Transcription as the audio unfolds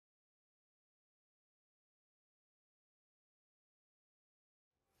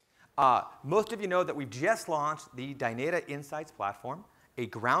Most of you know that we've just launched the Dynata Insights Platform, a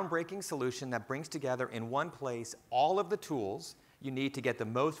groundbreaking solution that brings together in one place all of the tools you need to get the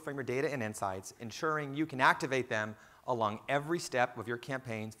most from your data and insights, ensuring you can activate them along every step of your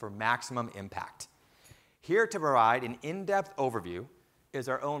campaigns for maximum impact. Here to provide an in-depth overview is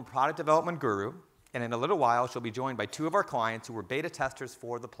our own product development guru, and in a little while she'll be joined by two of our clients who were beta testers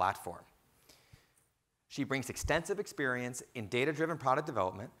for the platform. She brings extensive experience in data-driven product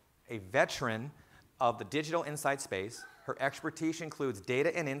development, a veteran of the digital insight space. Her expertise includes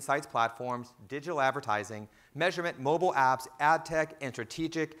data and insights platforms, digital advertising, measurement, mobile apps, ad tech, and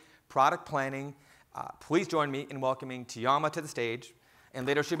strategic product planning. Please join me in welcoming Tiama to the stage, and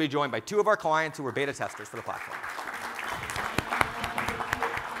later she'll be joined by two of our clients who were beta testers for the platform.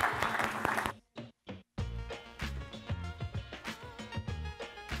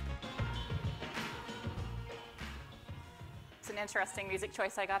 It's an interesting music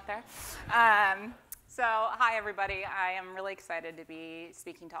choice I got there. So hi, everybody. I am really excited to be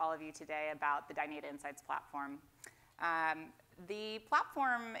speaking to all of you today about the Dynata Insights Platform. The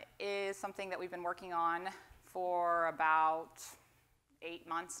platform is something that we've been working on for about 8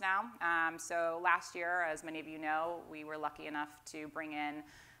 months now. So last year, as many of you know, we were lucky enough to bring in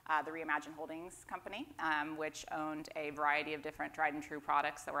the Reimagine Holdings company, which owned a variety of different tried and true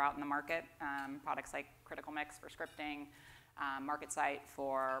products that were out in the market, products like Critical Mix for scripting, MarketSite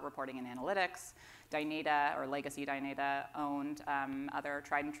for reporting and analytics. Dynata, or Legacy Dynata, owned other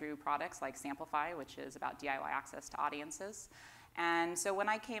tried and true products like Samplify, which is about DIY access to audiences. And so when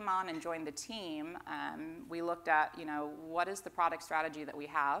I came on and joined the team, we looked at, what is the product strategy that we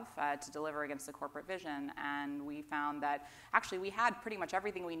have to deliver against the corporate vision, and we found that actually we had pretty much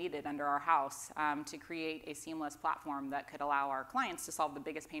everything we needed under our house to create a seamless platform that could allow our clients to solve the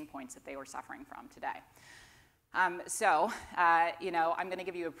biggest pain points that they were suffering from today. I'm going to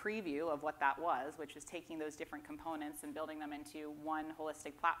give you a preview of what that was, which is taking those different components and building them into one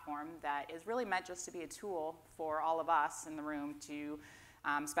holistic platform that is really meant just to be a tool for all of us in the room to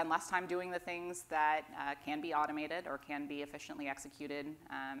spend less time doing the things that can be automated or can be efficiently executed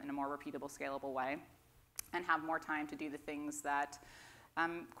in a more repeatable, scalable way, and have more time to do the things that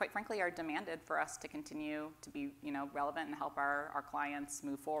quite frankly, are demanded for us to continue to be, relevant and help our clients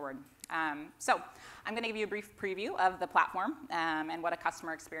move forward. So I'm going to give you a brief preview of the platform and what a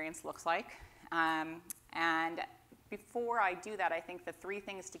customer experience looks like. And before I do that, I think the 3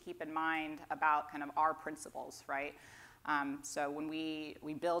 things to keep in mind about kind of our principles, right? So when we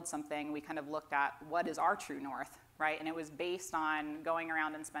build something, we kind of looked at what is our true north, right? And it was based on going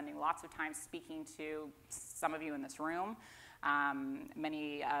around and spending lots of time speaking to some of you in this room,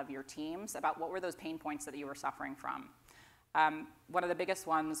 many of your teams, about what were those pain points that you were suffering from. One of the biggest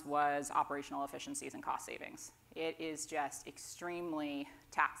ones was operational efficiencies and cost savings. It is just extremely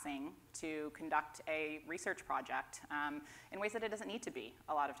taxing to conduct a research project in ways that it doesn't need to be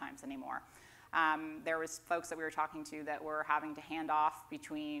a lot of times anymore. There was folks that we were talking to that were having to hand off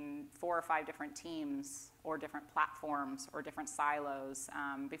between 4 or 5 different teams or different platforms or different silos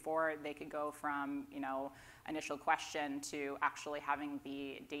before they could go from, initial question to actually having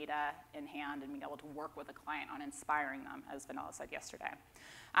the data in hand and being able to work with a client on inspiring them, as Vanilla said yesterday.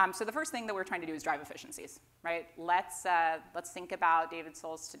 So the first thing that we're trying to do is drive efficiencies, right? Let's think about David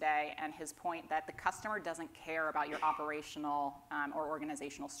Souls today and his point that the customer doesn't care about your operational or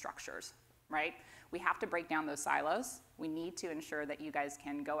organizational structures, right? We have to break down those silos. We need to ensure that you guys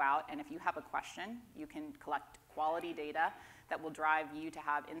can go out, and if you have a question, you can collect quality data that will drive you to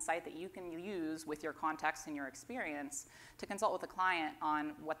have insight that you can use with your context and your experience to consult with a client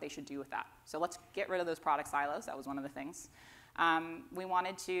on what they should do with that. So let's get rid of those product silos. That was one of the things. We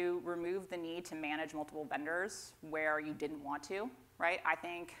wanted to remove the need to manage multiple vendors where you didn't want to, right? I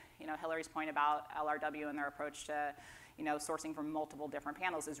think, Hillary's point about LRW and their approach to sourcing from multiple different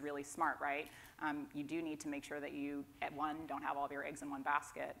panels is really smart, right? You do need to make sure that you, at one, don't have all of your eggs in one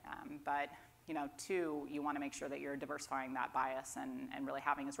basket, but 2, you want to make sure that you're diversifying that bias and really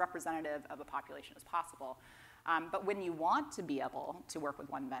having as representative of a population as possible. But when you want to be able to work with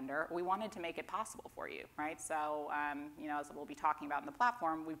one vendor, we wanted to make it possible for you, right? So, as we'll be talking about in the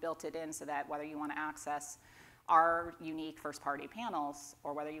platform, we built it in so that whether you want to access our unique first-party panels,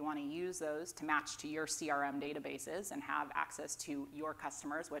 or whether you want to use those to match to your CRM databases and have access to your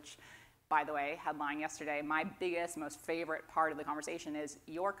customers, which, by the way, headline yesterday, my biggest, most favorite part of the conversation is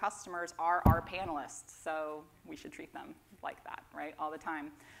your customers are our panelists, so we should treat them like that, right, all the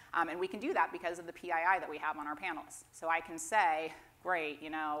time. And we can do that because of the PII that we have on our panels. So I can say, great,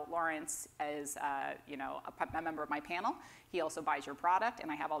 Lawrence is a member of my panel. He also buys your product,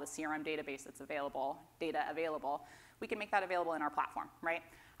 and I have all the CRM database that's data available. We can make that available in our platform, right?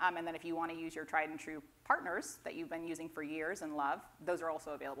 And then if you want to use your tried and true partners that you've been using for years and love, those are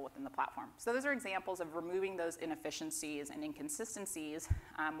also available within the platform. So those are examples of removing those inefficiencies and inconsistencies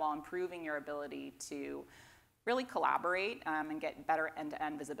while improving your ability to really collaborate and get better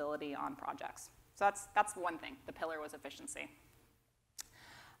end-to-end visibility on projects. So that's one thing. The pillar was efficiency.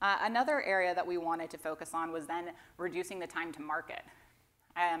 Another area that we wanted to focus on was then reducing the time to market.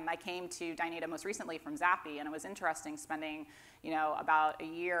 I came to Dynata most recently from Zappy, and it was interesting spending, about a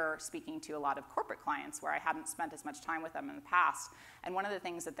year speaking to a lot of corporate clients where I hadn't spent as much time with them in the past. And one of the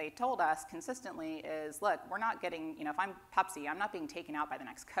things that they told us consistently is, look, we're not getting, if I'm Pepsi, I'm not being taken out by the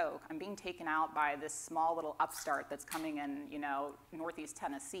next Coke. I'm being taken out by this small little upstart that's coming in, Northeast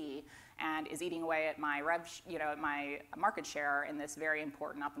Tennessee and is eating away at my at my market share in this very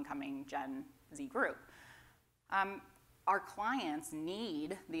important up-and-coming Gen Z group. Our clients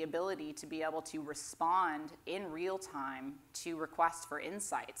need the ability to be able to respond in real time to requests for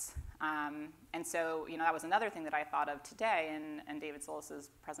insights. And so, that was another thing that I thought of today in David Solis's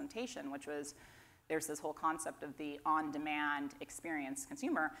presentation, which was there's this whole concept of the on-demand experience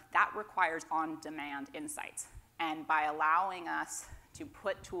consumer. That requires on-demand insights. And by allowing us to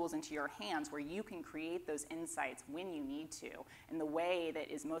put tools into your hands where you can create those insights when you need to in the way that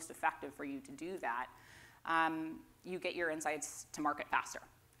is most effective for you to do that, you get your insights to market faster.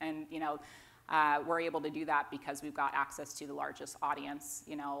 And we're able to do that because we've got access to the largest audience,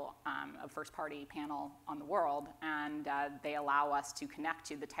 of first-party panel on the world, and they allow us to connect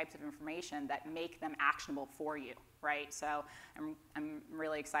to the types of information that make them actionable for you, right? So I'm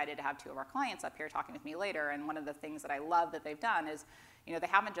really excited to have two of our clients up here talking with me later, and one of the things that I love that they've done is, they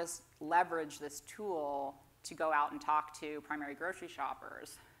haven't just leveraged this tool to go out and talk to primary grocery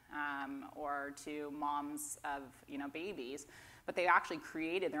shoppers, or to moms of babies, but they actually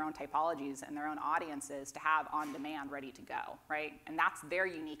created their own typologies and their own audiences to have on demand ready to go, right? And that's their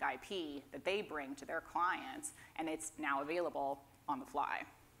unique IP that they bring to their clients, and it's now available on the fly.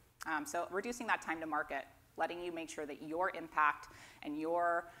 So reducing that time to market, letting you make sure that your impact and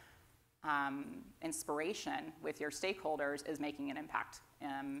your inspiration with your stakeholders is making an impact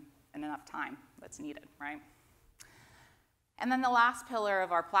in enough time that's needed, right? And then the last pillar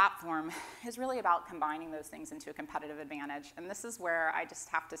of our platform is really about combining those things into a competitive advantage. And this is where I just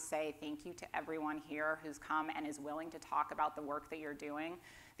have to say thank you to everyone here who's come and is willing to talk about the work that you're doing.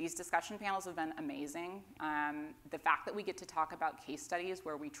 These discussion panels have been amazing. The fact that we get to talk about case studies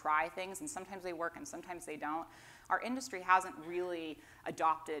where we try things and sometimes they work and sometimes they don't. Our industry hasn't really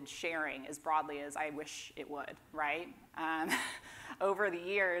adopted sharing as broadly as I wish it would, right? Over the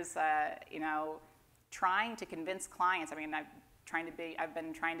years, trying to convince clients, I've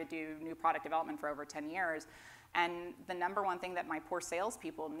been trying to do new product development for over 10 years, and the number one thing that my poor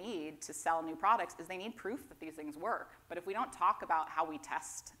salespeople need to sell new products is they need proof that these things work. But if we don't talk about how we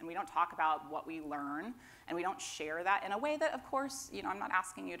test, and we don't talk about what we learn, and we don't share that in a way that, of course, I'm not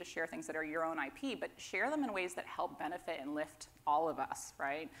asking you to share things that are your own IP, but share them in ways that help benefit and lift all of us,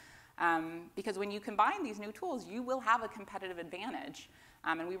 right? Because when you combine these new tools, you will have a competitive advantage.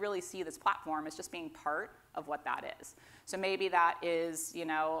 And we really see this platform as just being part of what that is. So maybe that is,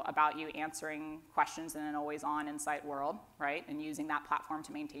 about you answering questions in an always-on insight world, right? And using that platform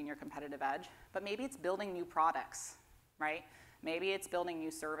to maintain your competitive edge. But maybe it's building new products, right? Maybe it's building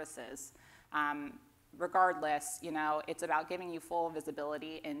new services. Regardless, it's about giving you full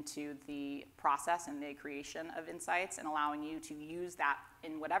visibility into the process and the creation of insights and allowing you to use that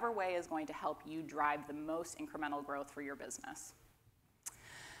in whatever way is going to help you drive the most incremental growth for your business.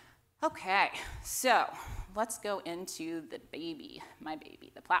 Okay, so let's go into my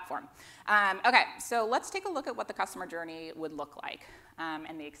baby, the platform. Okay, so let's take a look at what the customer journey would look like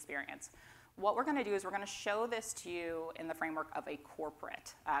and the experience. What we're going to do is we're going to show this to you in the framework of a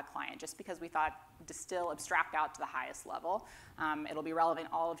corporate client, just because we thought distill, abstract out to the highest level. It'll be relevant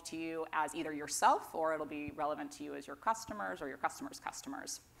all to you as either yourself, or it'll be relevant to you as your customers or your customers'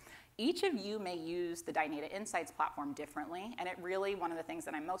 customers. Each of you may use the Dynata Insights platform differently, and it really, one of the things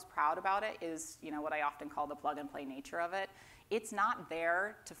that I'm most proud about it is, what I often call the plug-and-play nature of it. It's not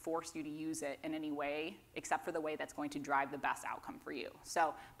there to force you to use it in any way, except for the way that's going to drive the best outcome for you.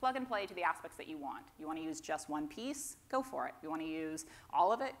 So plug and play to the aspects that you want. You want to use just one piece? Go for it. You want to use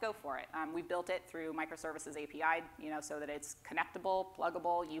all of it? Go for it. We built it through microservices API, so that it's connectable,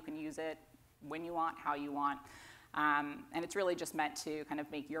 pluggable. You can use it when you want, how you want. And it's really just meant to kind of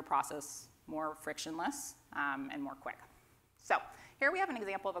make your process more frictionless and more quick. So here we have an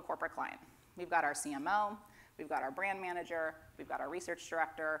example of a corporate client. We've got our CMO, we've got our brand manager, we've got our research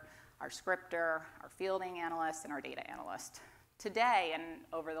director, our scripter, our fielding analyst, and our data analyst. Today, and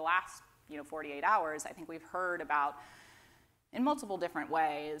over the last 48 hours, I think we've heard about in multiple different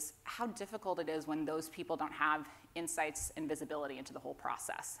ways how difficult it is when those people don't have insights and visibility into the whole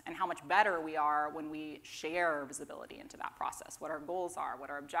process, and how much better we are when we share visibility into that process, what our goals are, what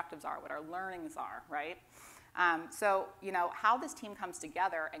our objectives are, what our learnings are, right? So, how this team comes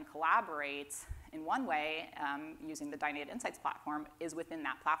together and collaborates in one way, using the Dynata Insights Platform, is within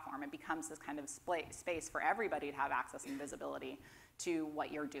that platform. It becomes this kind of space for everybody to have access and visibility to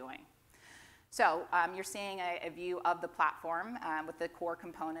what you're doing. So you're seeing a view of the platform with the core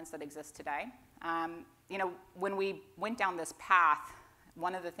components that exist today. When we went down this path,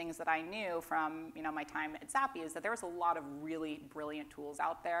 one of the things that I knew from my time at Zappi is that there was a lot of really brilliant tools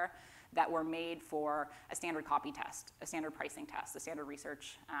out there that were made for a standard copy test, a standard pricing test, a standard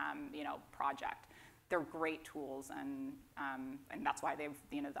research project. They're great tools, and that's why they've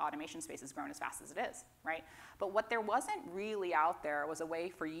the automation space has grown as fast as it is, right? But what there wasn't really out there was a way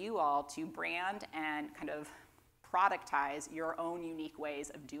for you all to brand and kind of productize your own unique ways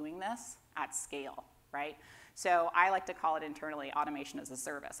of doing this at scale, right? So I like to call it internally automation as a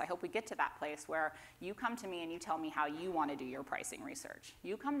service. I hope we get to that place where you come to me and you tell me how you want to do your pricing research.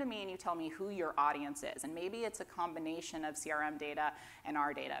 You come to me and you tell me who your audience is. And maybe it's a combination of CRM data and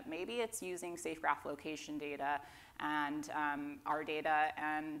our data. Maybe it's using SafeGraph location data and our data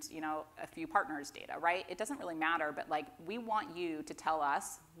and a few partners' data, right? It doesn't really matter, but we want you to tell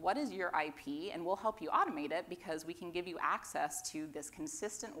us what is your IP, and we'll help you automate it because we can give you access to this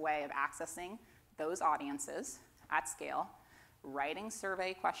consistent way of accessing those audiences at scale, writing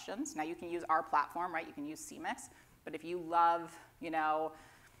survey questions. Now you can use our platform, right? You can use CMix, but if you love,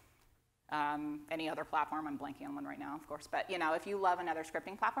 any other platform, I'm blanking on one right now, of course, but if you love another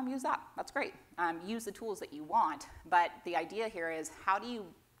scripting platform, use that. That's great. Use the tools that you want, but the idea here is how do you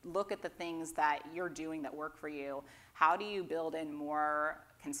look at the things that you're doing that work for you? How do you build in more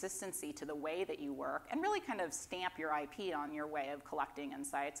consistency to the way that you work and really kind of stamp your IP on your way of collecting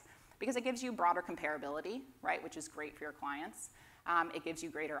insights? Because it gives you broader comparability, right, which is great for your clients. It gives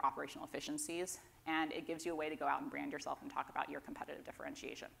you greater operational efficiencies, and it gives you a way to go out and brand yourself and talk about your competitive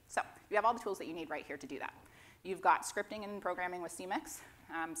differentiation. So you have all the tools that you need right here to do that. You've got scripting and programming with CMix.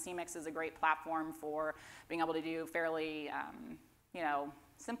 CMix is a great platform for being able to do fairly,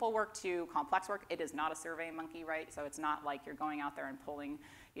 simple work to complex work. It is not a survey monkey, right? So it's not like you're going out there and pulling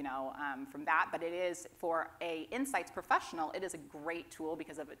from that, but it is for a insights professional, it is a great tool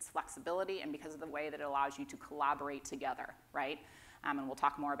because of its flexibility and because of the way that it allows you to collaborate together, right? And we'll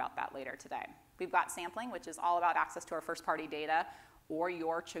talk more about that later today. We've got sampling, which is all about access to our first-party data or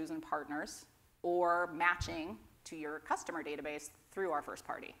your chosen partners, or matching to your customer database through our first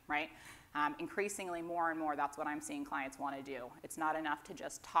party, right? Increasingly more and more, that's what I'm seeing clients want to do. It's not enough to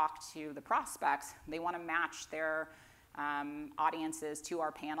just talk to the prospects. They want to match their audiences to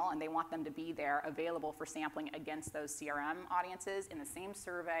our panel, and they want them to be there available for sampling against those CRM audiences in the same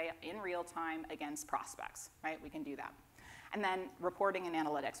survey in real time against prospects, right? We can do that. And then reporting and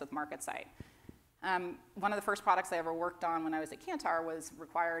analytics with MarketSight. One of the first products I ever worked on when I was at Kantar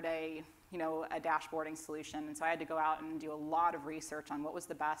required a dashboarding solution, and so I had to go out and do a lot of research on what was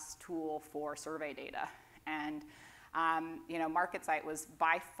the best tool for survey data. And MarketSight was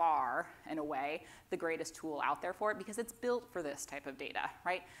by far, in a way, the greatest tool out there for it because it's built for this type of data,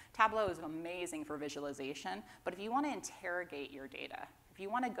 right? Tableau is amazing for visualization, but if you want to interrogate your data, if you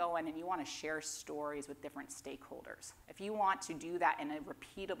want to go in and you want to share stories with different stakeholders, if you want to do that in a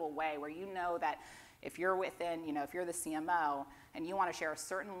repeatable way where you know that if you're within, if you're the CMO and you want to share a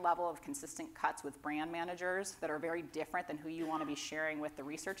certain level of consistent cuts with brand managers that are very different than who you want to be sharing with the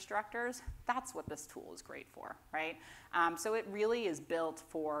research directors, that's what this tool is great for, right? So it really is built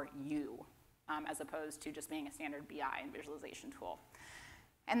for you as opposed to just being a standard BI and visualization tool.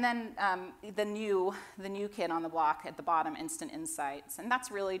 And then the new kid on the block at the bottom, Instant Insights, and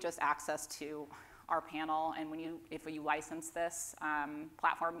that's really just access to our panel. And if you license this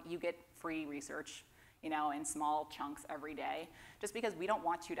platform, you get free research, in small chunks every day, just because we don't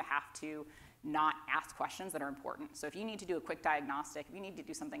want you to have to not ask questions that are important. So if you need to do a quick diagnostic, if you need to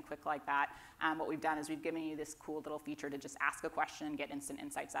do something quick like that, what we've done is we've given you this cool little feature to just ask a question, get instant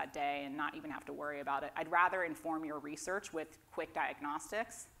insights that day, and not even have to worry about it. I'd rather inform your research with quick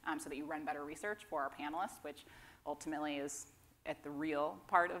diagnostics so that you run better research for our panelists, which ultimately is at the real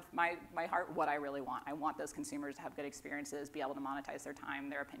part of my heart, what I really want. I want those consumers to have good experiences, be able to monetize their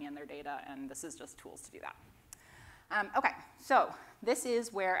time, their opinion, their data, and this is just tools to do that. Okay, so this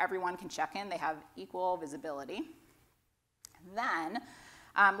is where everyone can check in. They have equal visibility. Then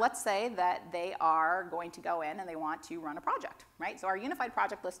let's say that they are going to go in and they want to run a project, right? So our unified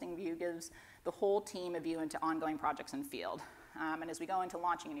project listing view gives the whole team a view into ongoing projects in field. And as we go into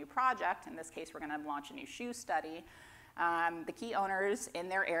launching a new project, in this case we're going to launch a new shoe study, The key owners in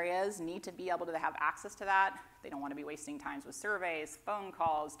their areas need to be able to have access to that. They don't want to be wasting time with surveys, phone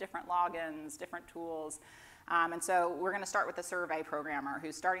calls, different logins, different tools. And so we're going to start with the survey programmer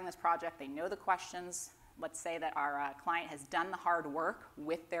who's starting this project. They know the questions. Let's say that our client has done the hard work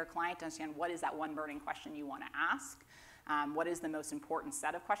with their client to understand what is that one burning question you want to ask. What is the most important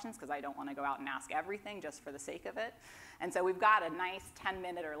set of questions, because I don't want to go out and ask everything just for the sake of it. And so we've got a nice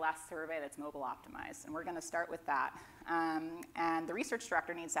 10-minute or less survey that's mobile optimized, and we're going to start with that. And the research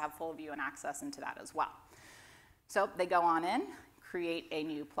director needs to have full view and access into that as well. So they go on in, create a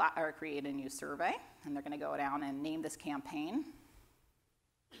new survey, and they're going to go down and name this campaign.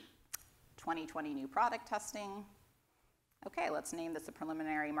 2020 new product testing. Okay, let's name this a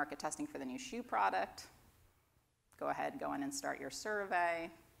preliminary market testing for the new shoe product. Go ahead, go in and start your survey.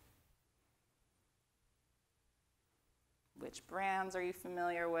 Which brands are you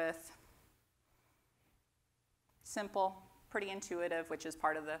familiar with? Simple, pretty intuitive, which is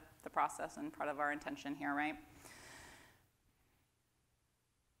part of the process and part of our intention here, right?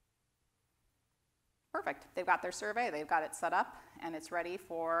 Perfect. They've got their survey, they've got it set up, and it's ready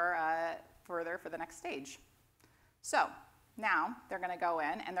for for the next stage. So now they're going to go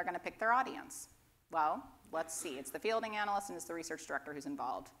in and they're going to pick their audience. Well, let's see. It's the fielding analyst and it's the research director who's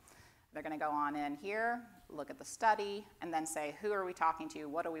involved. They're going to go on in here, look at the study, and then say, who are we talking to?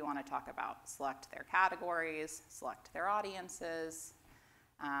 What do we want to talk about? Select their categories, select their audiences,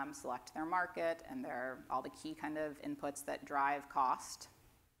 select their market, and all the key kind of inputs that drive cost.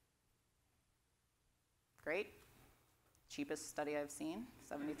 Great. Cheapest study I've seen,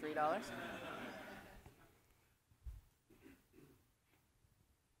 $73.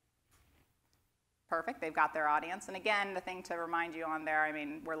 Perfect, they've got their audience. And again, the thing to remind you on there, I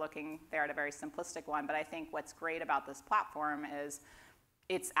mean, we're looking there at a very simplistic one, but I think what's great about this platform is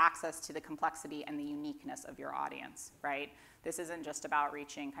it's access to the complexity and the uniqueness of your audience, right? This isn't just about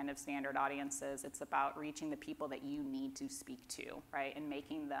reaching kind of standard audiences, it's about reaching the people that you need to speak to, right? And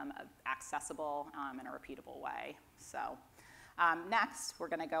making them accessible in a repeatable way. So next, we're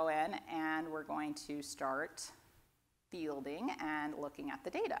gonna go in and we're going to start fielding and looking at the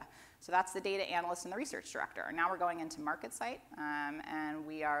data. So that's the data analyst and the research director. Now we're going into MarketSite, and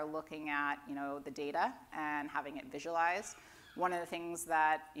we are looking at the data and having it visualized. One of the things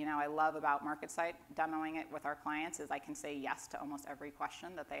that I love about MarketSite, demoing it with our clients, is I can say yes to almost every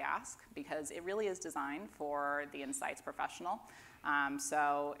question that they ask because it really is designed for the insights professional.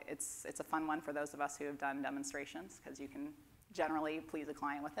 So it's a fun one for those of us who have done demonstrations because you can generally please a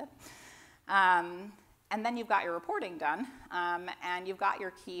client with it. And then you've got your reporting done, and you've got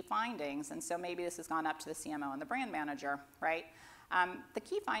your key findings. And so maybe this has gone up to the CMO and the brand manager, right? The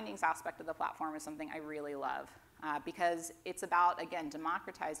key findings aspect of the platform is something I really love because it's about, again,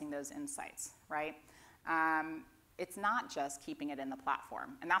 democratizing those insights, right? It's not just keeping it in the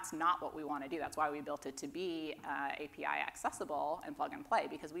platform, and that's not what we want to do. That's why we built it to be API accessible and plug and play,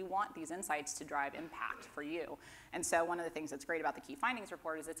 because we want these insights to drive impact for you. And so one of the things that's great about the key findings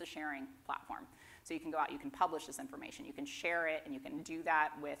report is it's a sharing platform. So you can go out, you can publish this information, you can share it, and you can do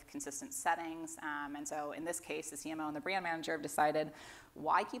that with consistent settings. And so in this case, the CMO and the brand manager have decided,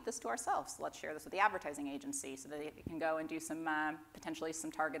 why keep this to ourselves? Let's share this with the advertising agency so that they can go and do some potentially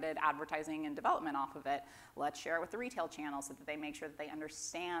some targeted advertising and development off of it. Let's share it with the retail channel so that they make sure that they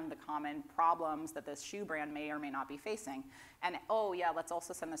understand the common problems that this shoe brand may or may not be facing. And oh yeah, let's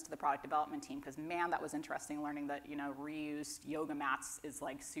also send this to the product development team because man, that was interesting learning that reused yoga mats is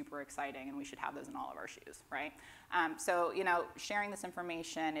like super exciting and we should have those in all of our shoes, right? So sharing this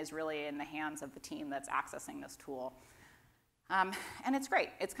information is really in the hands of the team that's accessing this tool. And it's great.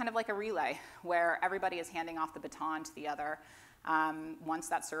 It's kind of like a relay where everybody is handing off the baton to the other. Once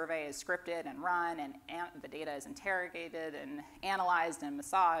that survey is scripted and run and the data is interrogated and analyzed and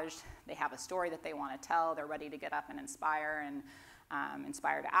massaged, they have a story that they want to tell. They're ready to get up and inspire and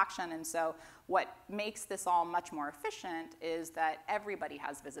inspire to action. And so what makes this all much more efficient is that everybody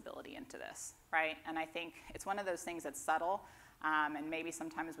has visibility into this, right? And I think it's one of those things that's subtle, and maybe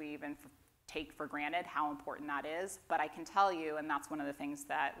sometimes we even take for granted how important that is, but I can tell you, and that's one of the things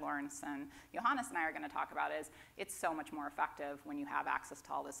that Lawrence and Johannes and I are going to talk about, is it's so much more effective when you have access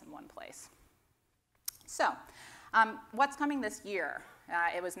to all this in one place. So what's coming this year?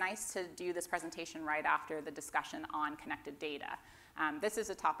 It was nice to do this presentation right after the discussion on connected data. This is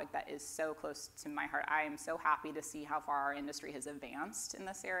a topic that is so close to my heart. I am so happy to see how far our industry has advanced in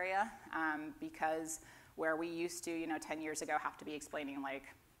this area because where we used to, 10 years ago, have to be explaining like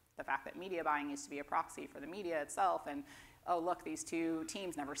the fact that media buying used to be a proxy for the media itself, and oh, look, these two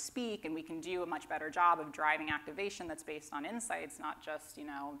teams never speak, and we can do a much better job of driving activation that's based on insights, not just,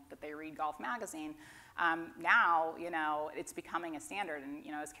 that they read Golf Magazine. Now, it's becoming a standard. And,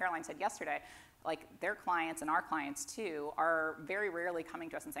 as Caroline said yesterday, like their clients and our clients too are very rarely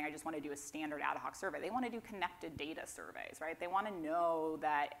coming to us and saying, I just want to do a standard ad hoc survey. They want to do connected data surveys, right? They want to know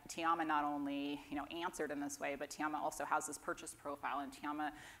that Tiama not only, answered in this way, but Tiama also has this purchase profile, and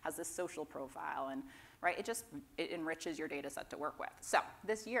Tiama has this social profile, and right, it enriches your data set to work with. So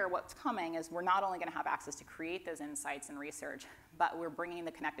this year, what's coming is we're not only going to have access to create those insights and research, but we're bringing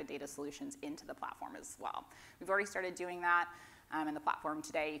the connected data solutions into the platform as well. We've already started doing that. In the platform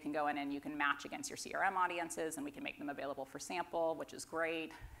today, you can go in and you can match against your CRM audiences, and we can make them available for sample, which is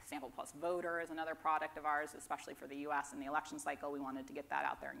great. Sample plus voter is another product of ours, especially for the US in the election cycle. We wanted to get that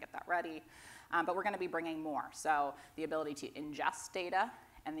out there and get that ready. But we're going to be bringing more. So the ability to ingest data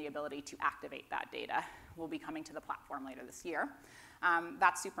and the ability to activate that data will be coming to the platform later this year.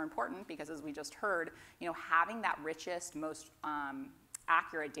 That's super important because, as we just heard, having that richest, most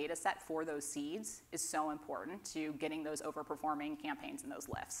accurate data set for those seeds is so important to getting those overperforming campaigns and those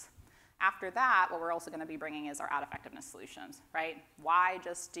lifts. After that, what we're also going to be bringing is our ad effectiveness solutions, right? Why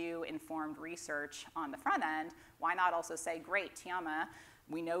just do informed research on the front end? Why not also say, great, Tiama,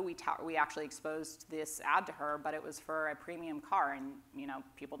 we know we actually exposed this ad to her, but it was for a premium car, and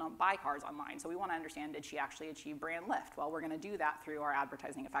people don't buy cars online. So we want to understand, did she actually achieve brand lift? Well, we're going to do that through our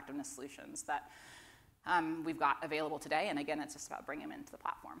advertising effectiveness solutions that we've got available today. And again, it's just about bringing them into the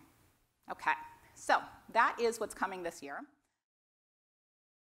platform. Okay, so that is what's coming this year.